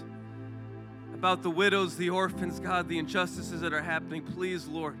cares about the widows, the orphans, God, the injustices that are happening, please,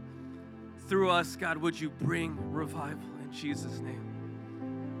 Lord, through us, God, would you bring revival in Jesus' name.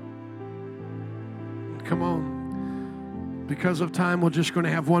 Come on. Because of time, we're just going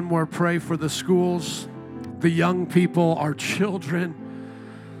to have one more pray for the schools, the young people, our children.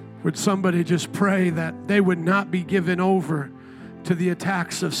 Would somebody just pray that they would not be given over to the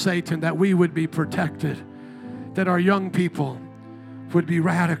attacks of Satan, that we would be protected, that our young people would be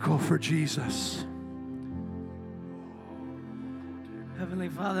radical for Jesus. Heavenly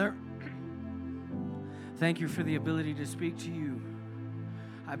Father, thank you for the ability to speak to you.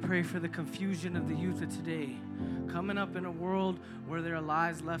 I pray for the confusion of the youth of today, coming up in a world where there are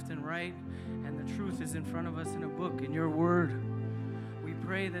lies left and right, and the truth is in front of us in a book, in your word. We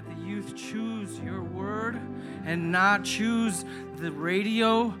pray that the youth choose your word and not choose the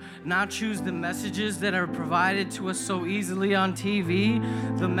radio, not choose the messages that are provided to us so easily on TV,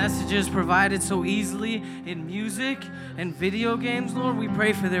 the messages provided so easily in music and video games, Lord. We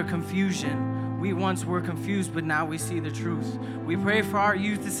pray for their confusion. We once were confused, but now we see the truth. We pray for our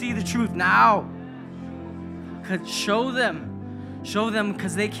youth to see the truth now. Show them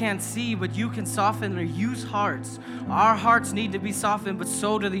because they can't see, but you can soften their youth hearts. Our hearts need to be softened, but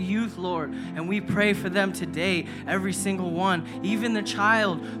so do the youth, Lord. And we pray for them today, every single one. Even the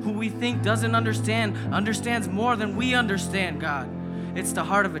child who we think doesn't understand, understands more than we understand, God. It's the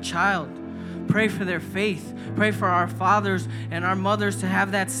heart of a child. Pray for their faith. Pray for our fathers and our mothers to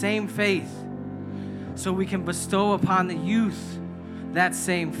have that same faith, so we can bestow upon the youth that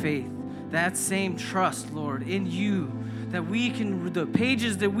same faith, that same trust, Lord, in you. That we can, the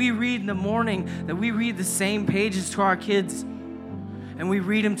pages that we read in the morning, that we read the same pages to our kids. And we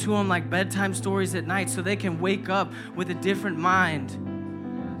read them to them like bedtime stories at night, so they can wake up with a different mind.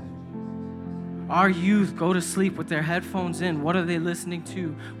 Our youth go to sleep with their headphones in. What are they listening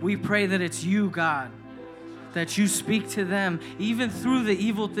to? We pray that it's you, God, that you speak to them, even through the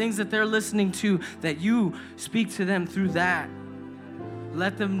evil things that they're listening to, that you speak to them through that.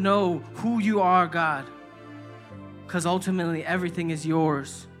 Let them know who you are, God, because ultimately everything is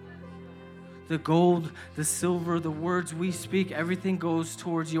yours. The gold, the silver, the words we speak, everything goes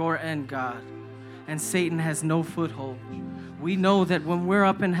towards your end, God. And Satan has no foothold. We know that when we're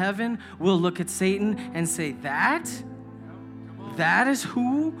up in heaven, we'll look at Satan and say, that is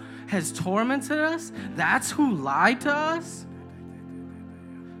who has tormented us? That's who lied to us?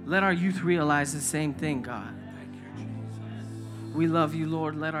 Let our youth realize the same thing, God. We love you,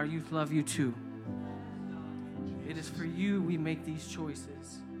 Lord. Let our youth love you too. It is for you we make these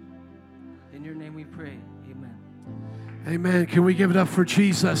choices. In your name we pray. Amen. Amen. Can we give it up for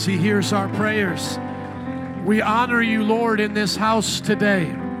Jesus? He hears our prayers. We honor you, Lord, in this house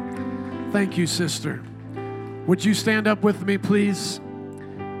today. Thank you, sister. Would you stand up with me, please?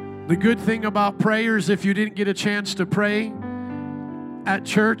 The good thing about prayers, if you didn't get a chance to pray at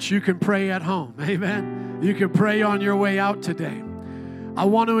church, you can pray at home. Amen. You can pray on your way out today. I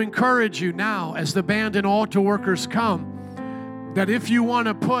want to encourage you now, as the band and altar workers come, that if you want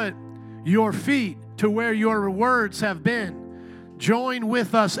to put your feet to where your words have been, join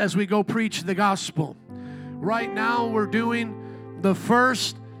with us as we go preach the gospel. Right now, we're doing the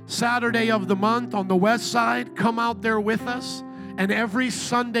first Saturday of the month on the west side. Come out there with us. And every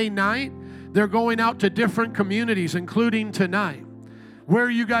Sunday night, they're going out to different communities, including tonight. Where are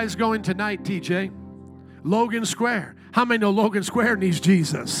you guys going tonight, TJ? Logan Square. How many know Logan Square needs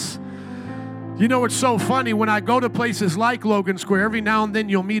Jesus? You know, it's so funny. When I go to places like Logan Square, every now and then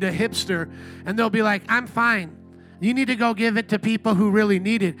you'll meet a hipster, and they'll be like, I'm fine. You need to go give it to people who really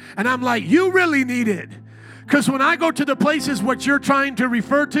need it. And I'm like, you really need it. Because when I go to the places what you're trying to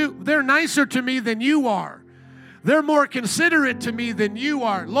refer to, they're nicer to me than you are. They're more considerate to me than you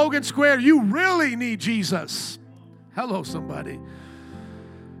are. Logan Square, you really need Jesus. Hello, somebody.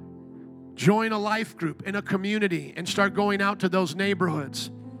 Join a life group in a community and start going out to those neighborhoods.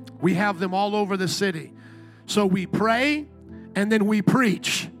 We have them all over the city. So we pray and then we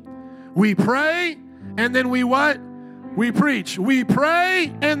preach. We pray and then we what? We preach. We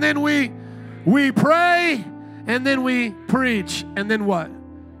pray and then we pray and then we preach. And then what?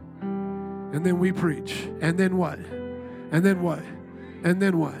 And then we preach. And then what? And then what? And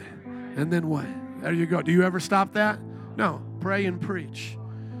then what? And then what? There you go. Do you ever stop that? No. Pray and preach.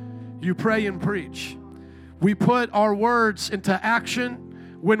 You pray and preach. We put our words into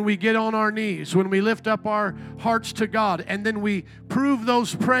action when we get on our knees, when we lift up our hearts to God, and then we prove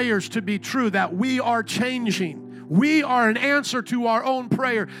those prayers to be true, that we are changing. We are an answer to our own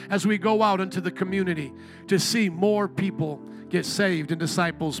prayer as we go out into the community to see more people get saved and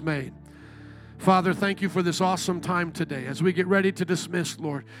disciples made. Father, thank you for this awesome time today. As we get ready to dismiss,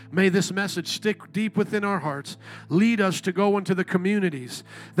 Lord, may this message stick deep within our hearts. Lead us to go into the communities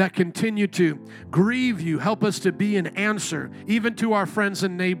that continue to grieve you. Help us to be an answer, even to our friends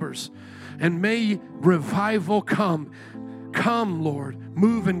and neighbors. And may revival come. Come, Lord,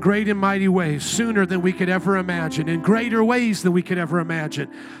 move in great and mighty ways, sooner than we could ever imagine, in greater ways than we could ever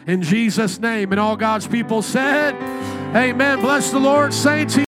imagine. In Jesus' name, and all God's people said, amen. Bless the Lord,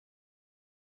 saints.